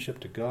relationship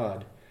to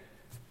God.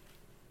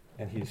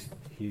 And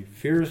he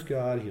fears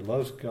God, he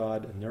loves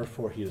God, and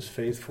therefore he is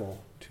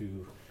faithful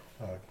to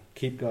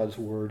keep God's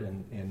word.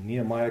 And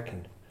Nehemiah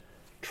can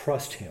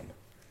trust him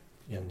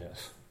in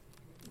this,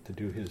 to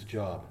do his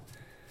job.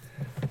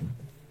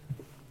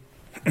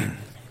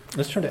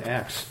 Let's turn to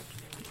Acts,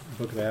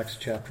 the book of Acts,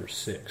 chapter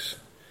 6.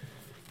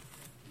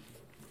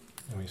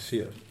 And we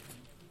see an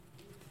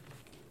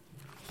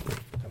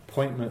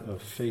appointment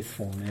of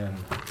faithful men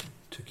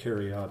to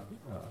carry out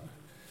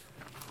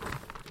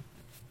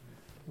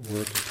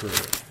work for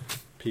the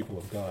people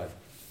of God.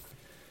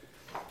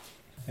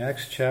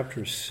 Acts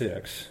chapter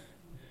 6.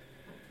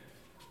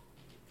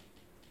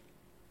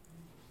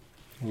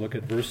 We'll look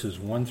at verses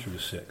 1 through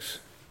 6.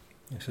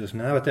 It says,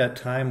 "Now at that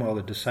time, while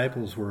the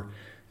disciples were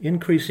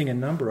increasing in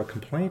number, a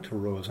complaint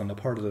arose on the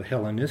part of the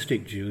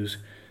Hellenistic Jews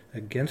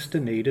against the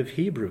native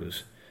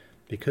Hebrews,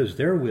 because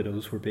their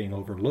widows were being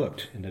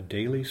overlooked in the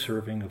daily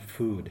serving of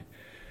food.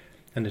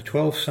 And the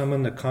 12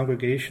 summoned the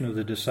congregation of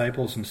the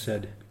disciples and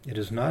said, 'It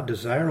is not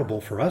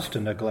desirable for us to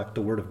neglect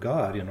the word of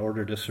God in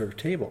order to serve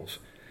tables,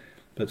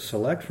 but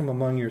select from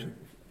among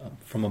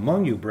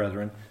you,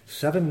 brethren,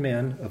 7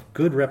 men of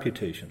good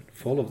reputation,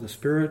 full of the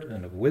Spirit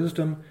and of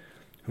wisdom,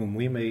 whom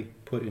we may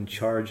put in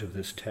charge of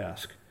this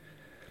task.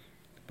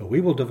 But we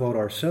will devote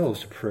ourselves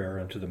to prayer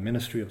and to the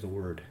ministry of the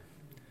word.'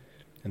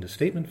 And the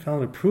statement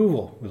found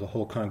approval with the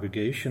whole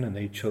congregation, and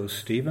they chose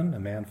Stephen, a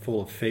man full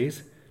of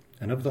faith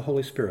and of the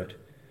Holy Spirit,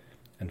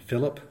 and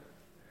Philip,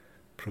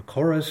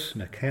 Prochorus,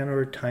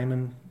 Nicanor,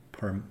 Timon,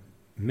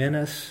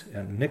 Parmenas,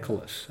 and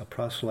Nicholas, a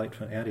proselyte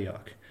from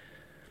Antioch.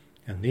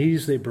 And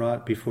these they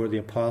brought before the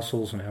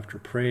apostles, and after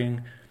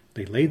praying,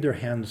 they laid their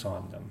hands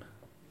on them."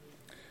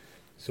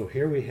 So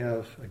here we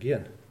have,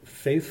 again,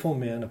 faithful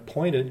men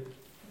appointed.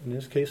 In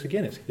this case,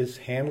 again, it's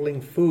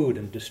handling food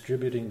and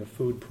distributing the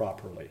food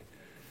properly,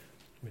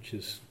 which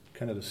is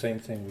kind of the same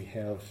thing we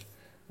have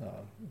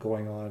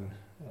going on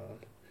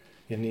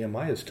in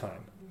Nehemiah's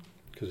time,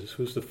 because this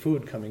was the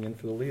food coming in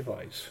for the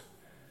Levites,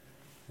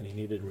 and he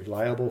needed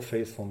reliable,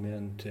 faithful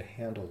men to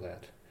handle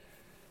that.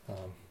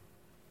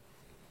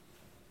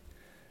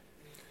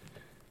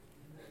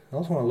 I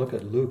also want to look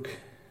at Luke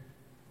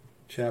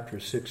chapter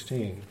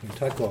 16. We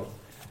talk about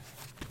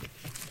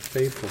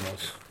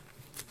faithfulness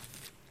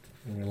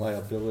and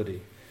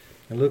reliability.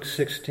 In Luke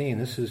 16,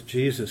 this is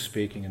Jesus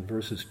speaking in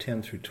verses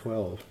 10 through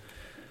 12.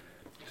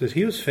 He says,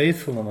 "He who is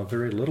faithful in a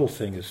very little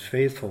thing is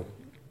faithful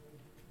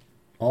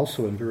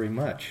also in very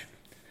much.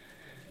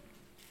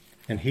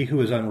 And he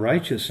who is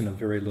unrighteous in a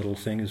very little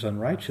thing is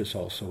unrighteous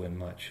also in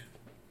much.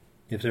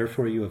 If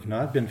therefore you have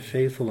not been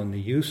faithful in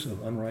the use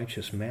of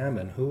unrighteous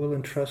mammon, who will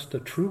entrust the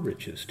true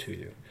riches to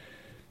you?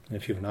 And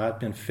if you have not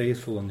been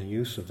faithful in the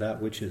use of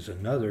that which is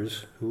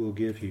another's, who will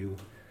give you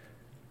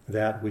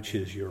that which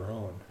is your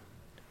own?"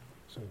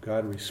 So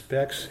God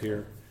respects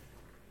here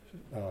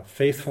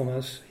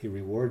faithfulness. He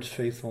rewards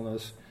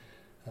faithfulness.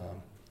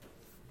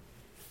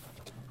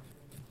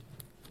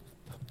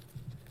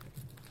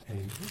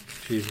 And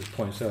Jesus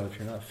points out, if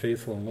you're not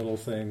faithful in little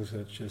things,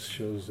 that just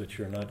shows that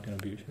you're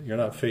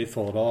not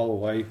faithful at all.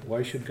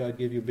 Why should God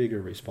give you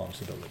bigger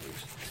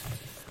responsibilities?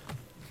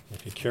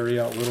 If you carry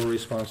out little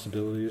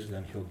responsibilities,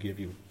 then he'll give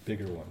you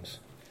bigger ones.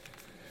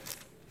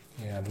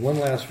 And one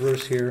last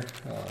verse here,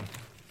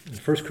 in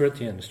 1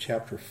 Corinthians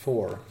chapter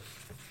 4.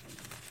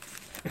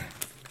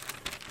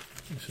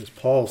 This is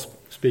Paul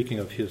speaking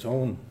of his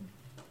own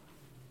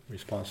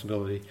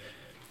responsibility.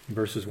 In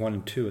verses 1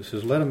 and 2, it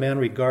says, "Let a man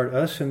regard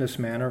us in this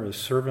manner as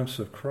servants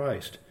of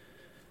Christ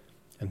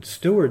and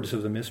stewards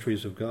of the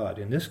mysteries of God.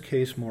 In this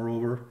case,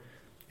 moreover,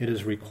 it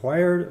is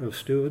required of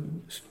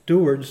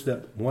stewards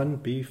that one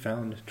be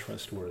found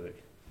trustworthy."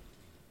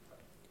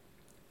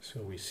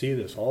 So we see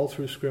this all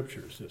through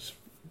Scriptures, this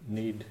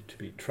need to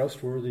be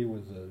trustworthy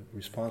with the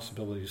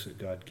responsibilities that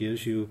God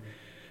gives you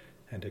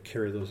and to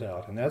carry those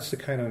out. And that's the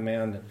kind of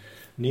man that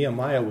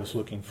Nehemiah was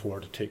looking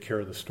for to take care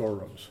of the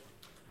storerooms.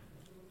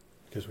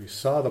 Because we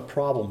saw the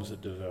problems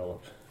that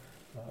developed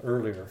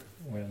earlier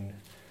when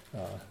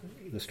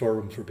the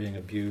storerooms were being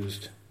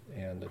abused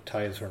and the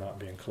tithes were not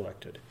being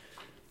collected.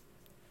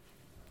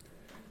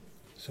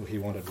 So he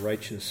wanted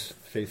righteous,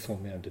 faithful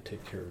men to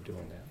take care of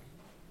doing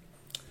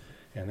that.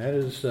 And that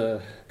is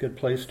a good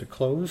place to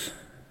close.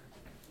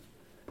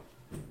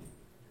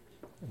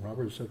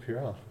 Robert's up here.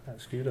 I'll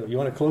ask you to. You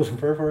want to close in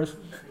prayer for us?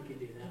 We can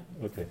do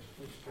that. Okay.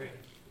 Let's pray.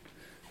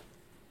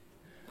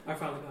 Our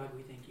Father God,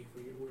 we thank you for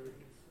your word.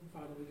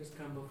 Father, we just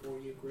come before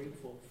you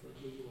grateful for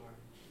who you are.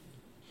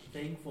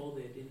 Thankful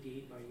that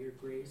indeed by your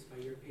grace, by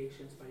your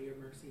patience, by your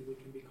mercy, we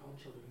can be called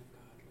children of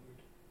God, Lord.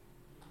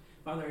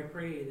 Father, I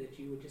pray that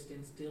you would just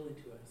instill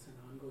into us an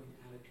ongoing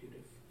attitude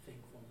of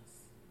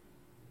thankfulness.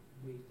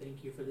 We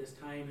thank you for this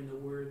time in the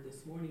word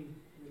this morning.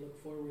 We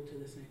look forward to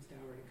this next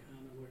hour to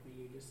come. And Lord,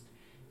 may you just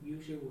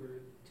use your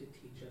word to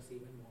teach us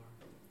even more.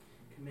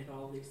 Commit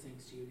all these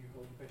things to you in your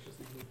holy precious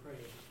name we pray.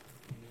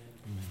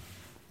 Amen.